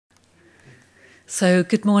So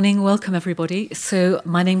good morning, welcome everybody. So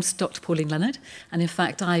my name's Dr. Pauline Leonard, and in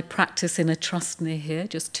fact I practice in a trust near here,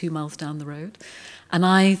 just 2 miles down the road. And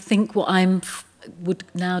I think what would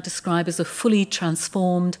now describe as a fully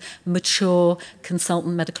transformed, mature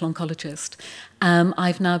consultant medical oncologist.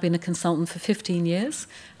 I've now been a consultant for 15 years,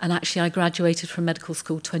 and actually I graduated from medical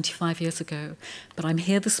school 25 years ago. But I'm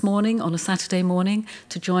here this morning on a Saturday morning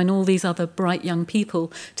to join all these other bright young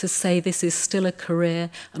people to say this is still a career,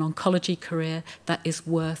 an oncology career, that is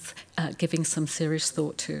worth giving some serious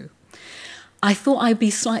thought to. I thought I'd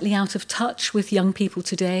be slightly out of touch with young people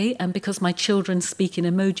today, and because my children speak in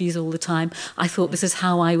emojis all the time, I thought this is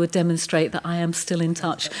how I would demonstrate that I am still in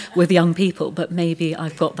touch with young people, but maybe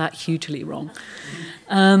I've got that hugely wrong.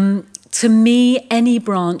 To me, any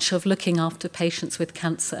branch of looking after patients with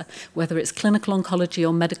cancer, whether it's clinical oncology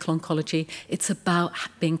or medical oncology, it's about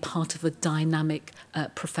being part of a dynamic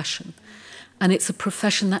profession. And it's a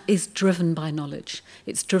profession that is driven by knowledge.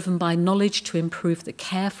 It's driven by knowledge to improve the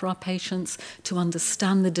care for our patients, to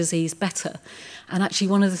understand the disease better. And actually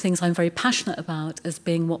one of the things I'm very passionate about as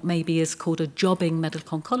being what maybe is called a jobbing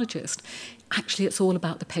medical oncologist, actually it's all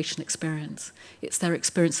about the patient experience. It's their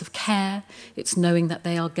experience of care, it's knowing that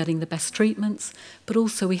they are getting the best treatments, but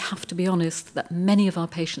also we have to be honest that many of our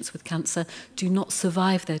patients with cancer do not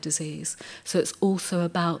survive their disease. So it's also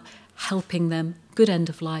about helping them good end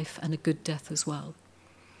of life and a good death as well.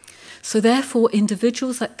 So therefore,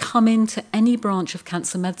 individuals that come into any branch of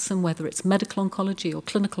cancer medicine, whether it's medical oncology or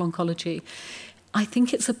clinical oncology, I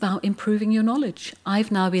think it's about improving your knowledge.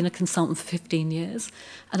 I've now been a consultant for 15 years,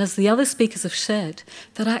 and as the other speakers have said,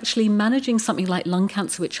 that actually managing something like lung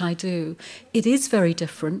cancer, which I do, it is very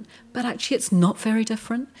different, but actually it's not very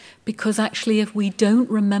different, because actually if we don't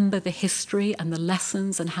remember the history and the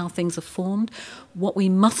lessons and how things are formed, what we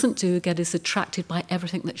mustn't do again is attracted by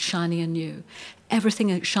everything that's shiny and new. Everything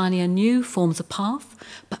that's shiny and new forms a path,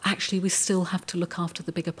 but actually we still have to look after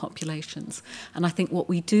the bigger populations. And I think what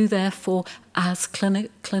we do therefore as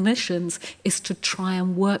clinicians is to try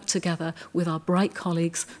and work together with our bright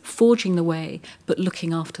colleagues, forging the way, but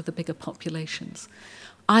looking after the bigger populations.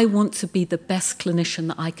 I want to be the best clinician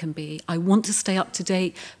that I can be. I want to stay up to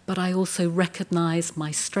date, but I also recognize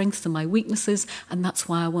my strengths and my weaknesses, and that's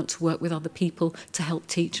why I want to work with other people to help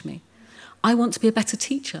teach me. I want to be a better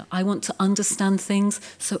teacher. I want to understand things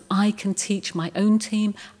so I can teach my own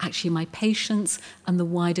team, actually my patients, and the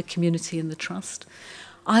wider community in the trust.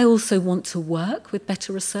 I also want to work with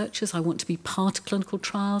better researchers. I want to be part of clinical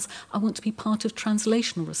trials. I want to be part of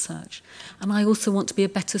translational research. And I also want to be a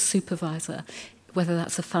better supervisor, whether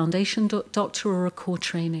that's a foundation doctor or a core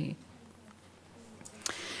trainee.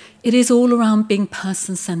 It is all around being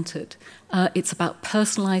person-centered. It's about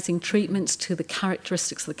personalizing treatments to the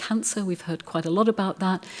characteristics of the cancer. We've heard quite a lot about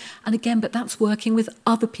that. And again, but that's working with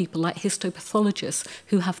other people like histopathologists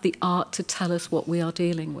who have the art to tell us what we are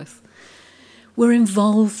dealing with. We're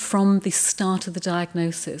involved from the start of the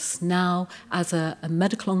diagnosis. Now, as a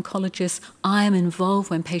medical oncologist, I am involved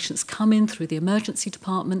when patients come in through the emergency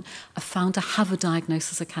department, are found to have a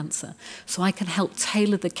diagnosis of cancer. So I can help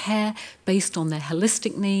tailor the care based on their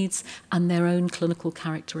holistic needs and their own clinical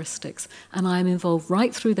characteristics. And I am involved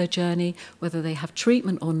right through their journey, whether they have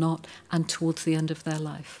treatment or not, and towards the end of their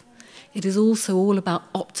life. It is also all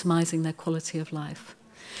about optimizing their quality of life.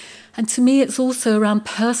 And to me, it's also around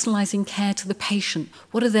personalizing care to the patient.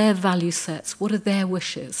 What are their value sets? What are their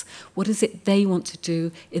wishes? What is it they want to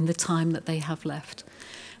do in the time that they have left?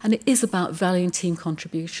 And it is about valuing team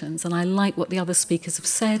contributions. And I like what the other speakers have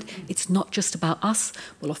said. It's not just about us.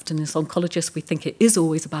 Well, often as oncologists, we think it is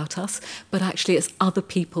always about us, but actually it's other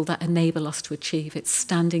people that enable us to achieve. It's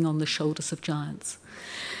standing on the shoulders of giants.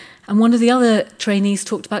 And one of the other trainees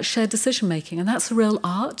talked about shared decision-making, and that's a real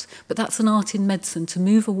art, but that's an art in medicine, to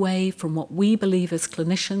move away from what we believe as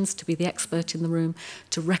clinicians to be the expert in the room,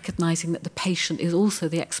 to recognizing that the patient is also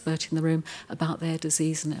the expert in the room about their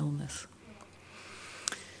disease and illness.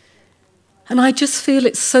 And I just feel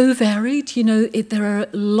it's so varied. You know, there are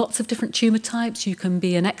lots of different tumour types. You can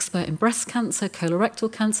be an expert in breast cancer,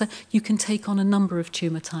 colorectal cancer. You can take on a number of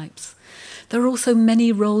tumour types. There are also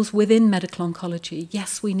many roles within medical oncology.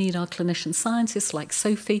 Yes, we need our clinician scientists like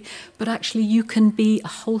Sophie, but actually you can be a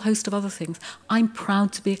whole host of other things. I'm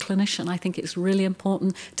proud to be a clinician. I think it's really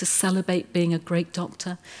important to celebrate being a great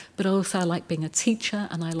doctor, but also I like being a teacher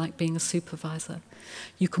and I like being a supervisor.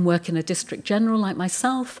 You can work in a district general like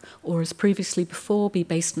myself, or as previously before, be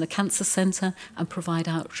based in a cancer centre and provide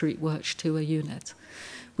outreach work to a unit.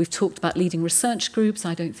 We've talked about leading research groups.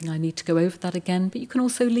 I don't think I need to go over that again, but you can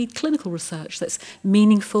also lead clinical research that's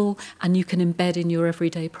meaningful and you can embed in your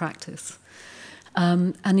everyday practice.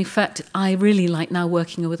 And in fact, I really like now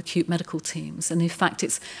working with acute medical teams. And in fact,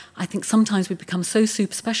 I think sometimes we become so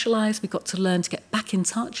super specialised, we've got to learn to get back in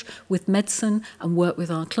touch with medicine and work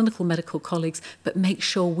with our clinical medical colleagues, but make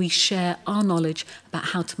sure we share our knowledge about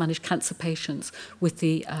how to manage cancer patients with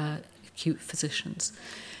the acute physicians.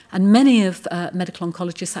 And many of medical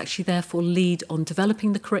oncologists actually therefore lead on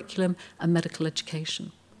developing the curriculum and medical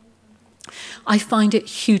education. I find it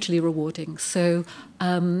hugely rewarding. So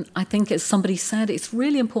I think, as somebody said, it's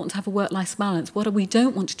really important to have a work-life balance. What we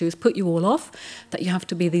don't want to do is put you all off, that you have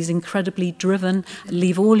to be these incredibly driven,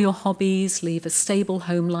 leave all your hobbies, leave a stable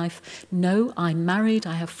home life. No, I'm married,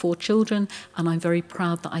 I have 4 children, and I'm very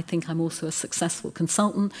proud that I think I'm also a successful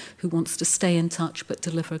consultant who wants to stay in touch but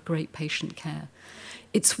deliver great patient care.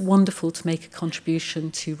 It's wonderful to make a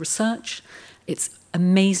contribution to research. It's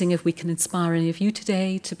amazing if we can inspire any of you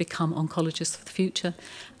today to become oncologists for the future,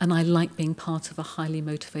 and I like being part of a highly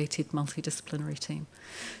motivated multidisciplinary team.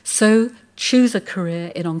 So choose a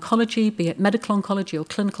career in oncology, be it medical oncology or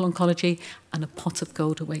clinical oncology, and a pot of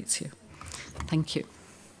gold awaits you. Thank you.